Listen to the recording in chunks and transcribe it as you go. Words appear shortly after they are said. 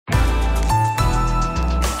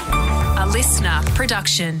listener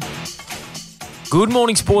production. Good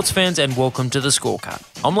morning, sports fans, and welcome to The Scorecard.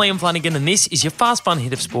 I'm Liam Flanagan, and this is your fast fun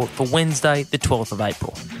hit of sport for Wednesday, the 12th of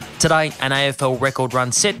April. Today, an AFL record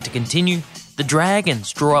run set to continue. The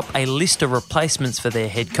Dragons draw up a list of replacements for their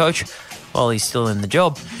head coach while he's still in the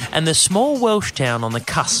job, and the small Welsh town on the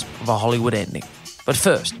cusp of a Hollywood ending. But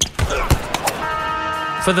first,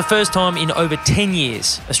 for the first time in over 10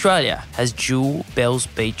 years, Australia has dual Bells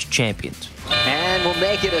Beach champions. And we'll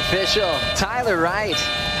make it official. Tyler Wright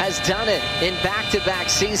has done it in back-to-back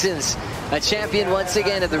seasons. A champion once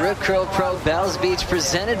again at the Rip Curl Pro Bells Beach,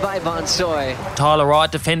 presented by Bonsoy. Tyler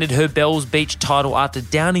Wright defended her Bells Beach title after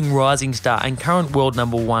downing rising star and current world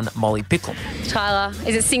number one Molly Picklum. Tyler,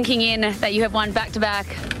 is it sinking in that you have won back-to-back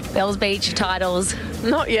Bells Beach titles?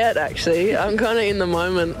 Not yet, actually. I'm kind of in the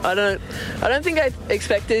moment. I don't think I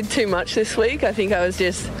expected too much this week. I think I was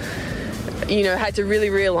just, had to really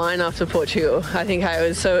realign after Portugal. I think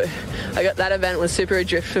that event was super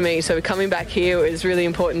adrift for me. So coming back here was really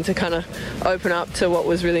important to kind of open up to what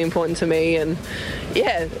was really important to me. And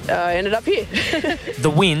I ended up here.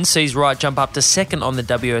 The win sees Wright jump up to second on the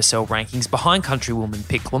WSL rankings behind countrywoman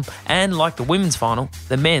Picklum. And like the women's final,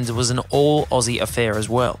 the men's was an all-Aussie affair as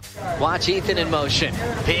well. Watch Ethan in motion.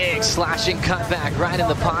 Big slashing cutback right in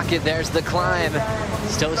the pocket. There's the climb.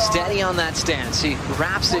 Still steady on that stance. He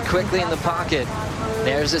wraps it quickly in the pocket.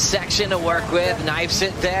 There's a section to work with. Knifes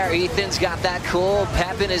it there. Ethan's got that cool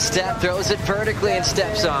pep in his step. Throws it vertically and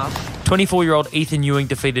steps off. 24-year-old Ethan Ewing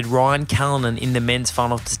defeated Ryan Callanan in the men's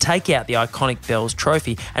final to take out the iconic Bells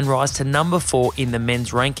trophy and rise to number 4 in the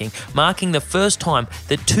men's ranking, marking the first time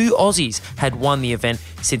that two Aussies had won the event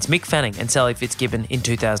since Mick Fanning and Sally Fitzgibbon in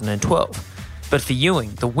 2012. But for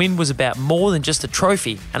Ewing, the win was about more than just a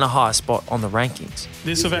trophy and a higher spot on the rankings.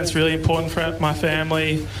 This event's really important for my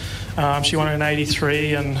family. She won it in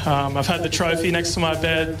 83, and I've had the trophy next to my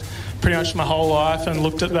bed pretty much my whole life and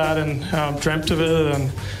looked at that and dreamt of it,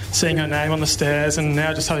 and seeing her name on the stairs and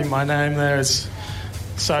now just having my name there is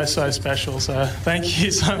so special. So thank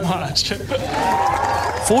you so much.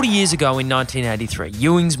 40 years ago in 1983,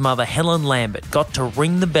 Ewing's mother Helen Lambert got to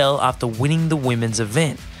ring the bell after winning the women's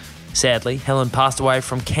event. Sadly, Helen passed away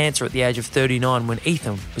from cancer at the age of 39 when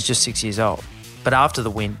Ethan was just 6 years old. But after the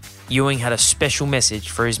win, Ewing had a special message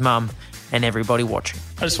for his mum and everybody watching.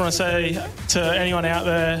 I just want to say to anyone out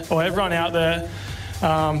there, or everyone out there,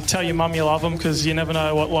 tell your mum you love them, because you never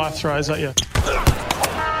know what life throws at you.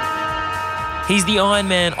 He's the Iron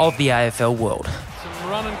Man of the AFL world. Some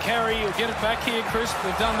run and carry, you'll get it back here, Chris.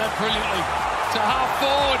 They've done that brilliantly. To half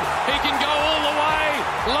forward, he can go all the way,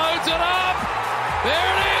 loads it up, there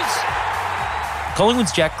it is!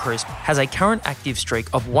 Collingwood's Jack Crisp has a current active streak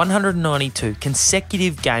of 192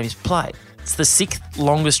 consecutive games played. It's the 6th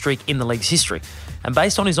longest streak in the league's history, and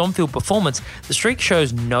based on his on-field performance, the streak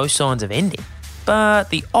shows no signs of ending. But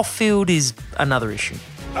the off-field is another issue.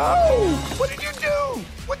 Oh, what did you do?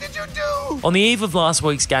 What did you do? On the eve of last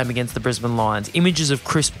week's game against the Brisbane Lions, images of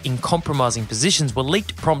Crisp in compromising positions were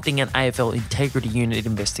leaked, prompting an AFL Integrity Unit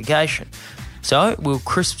investigation. So, will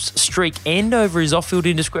Crisp's streak end over his off-field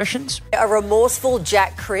indiscretions? A remorseful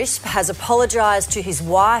Jack Crisp has apologised to his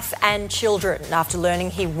wife and children after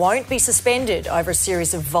learning he won't be suspended over a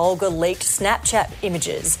series of vulgar leaked Snapchat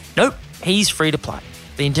images. Nope, he's free to play.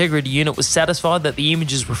 The Integrity Unit was satisfied that the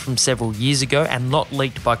images were from several years ago and not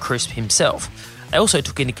leaked by Crisp himself. They also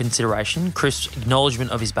took into consideration Crisp's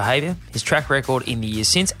acknowledgement of his behaviour, his track record in the years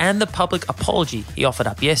since, and the public apology he offered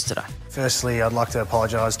up yesterday. Firstly, I'd like to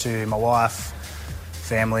apologise to my wife,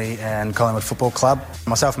 family and Collingwood Football Club.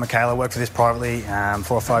 Myself and Michaela worked for this privately 4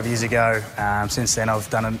 or 5 years ago. Since then I've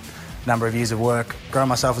done a number of years of work, grown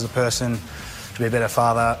myself as a person, to be a better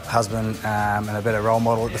father, husband and a better role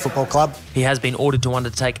model at the football club. He has been ordered to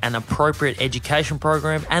undertake an appropriate education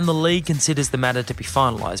program, and the league considers the matter to be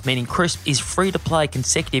finalised, meaning Crisp is free to play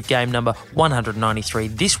consecutive game number 193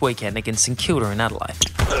 this weekend against St Kilda in Adelaide.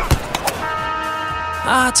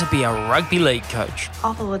 To be a rugby league coach.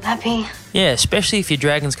 Awful would that be? Yeah, especially if you're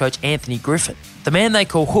Dragons coach Anthony Griffin. The man they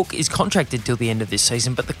call Hook is contracted till the end of this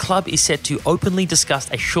season, but the club is set to openly discuss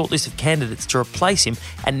a shortlist of candidates to replace him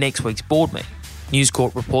at next week's board meeting. News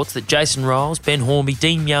Corp reports that Jason Riles, Ben Hornby,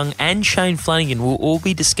 Dean Young and Shane Flanagan will all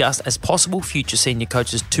be discussed as possible future senior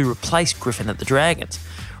coaches to replace Griffin at the Dragons.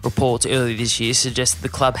 Reports earlier this year suggested the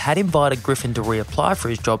club had invited Griffin to reapply for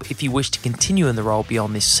his job if he wished to continue in the role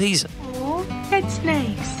beyond this season. Oh, that's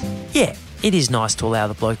nice. Yeah, it is nice to allow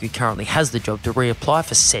the bloke who currently has the job to reapply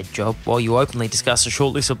for said job while you openly discuss a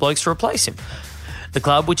short list of blokes to replace him. The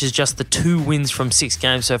club, which is just the 2 wins from 6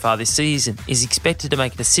 games so far this season, is expected to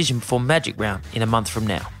make a decision before Magic Round in a month from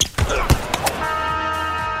now.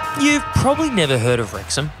 You've probably never heard of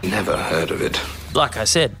Wrexham. Never heard of it. Like I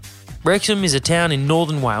said, Wrexham is a town in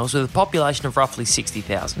northern Wales with a population of roughly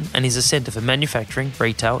 60,000 and is a centre for manufacturing,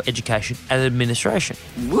 retail, education and administration.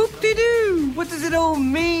 Whoop-de-doo! What does it all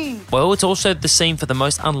mean? Well, it's also the scene for the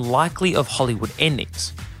most unlikely of Hollywood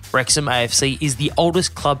endings. Wrexham AFC is the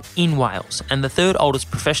oldest club in Wales and the third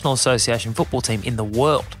oldest professional association football team in the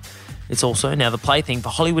world. It's also now the plaything for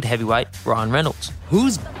Hollywood heavyweight Ryan Reynolds.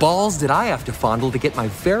 Whose balls did I have to fondle to get my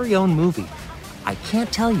very own movie? I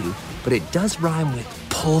can't tell you, but it does rhyme with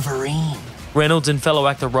Pulverine. Reynolds and fellow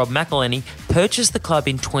actor Rob McElhenney purchased the club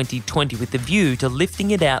in 2020 with the view to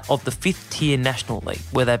lifting it out of the 5th tier National League,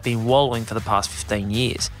 where they've been wallowing for the past 15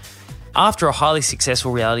 years. After a highly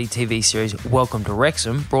successful reality TV series, Welcome to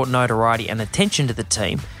Wrexham, brought notoriety and attention to the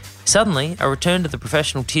team, suddenly a return to the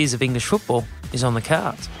professional tiers of English football is on the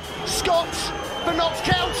cards. Scots for Notts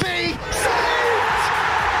County. Saved!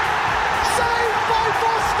 Saved by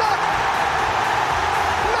Foster!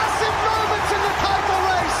 Massive moment in the title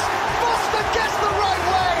race. Foster gets the right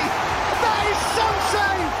way. That is so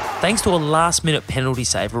save. Thanks to a last-minute penalty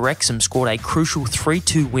save, Wrexham scored a crucial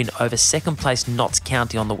 3-2 win over second-place Notts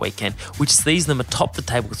County on the weekend, which sees them atop the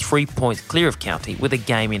table 3 points clear of County with a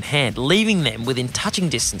game in hand, leaving them within touching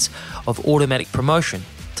distance of automatic promotion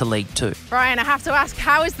to League 2. Brian, I have to ask,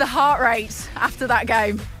 how is the heart rate after that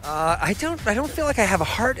game? I don't feel like I have a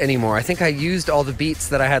heart anymore. I think I used all the beats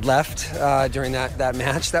that I had left during that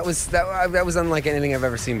match. That was unlike anything I've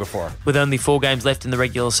ever seen before. With only 4 games left in the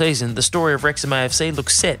regular season, the story of Wrexham AFC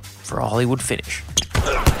looks set for a Hollywood finish.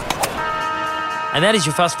 And that is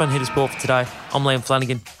your Fast Fun Hit of Sport for today. I'm Liam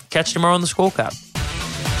Flanagan. Catch you tomorrow on the scorecard.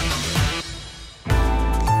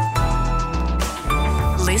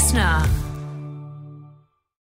 Listener.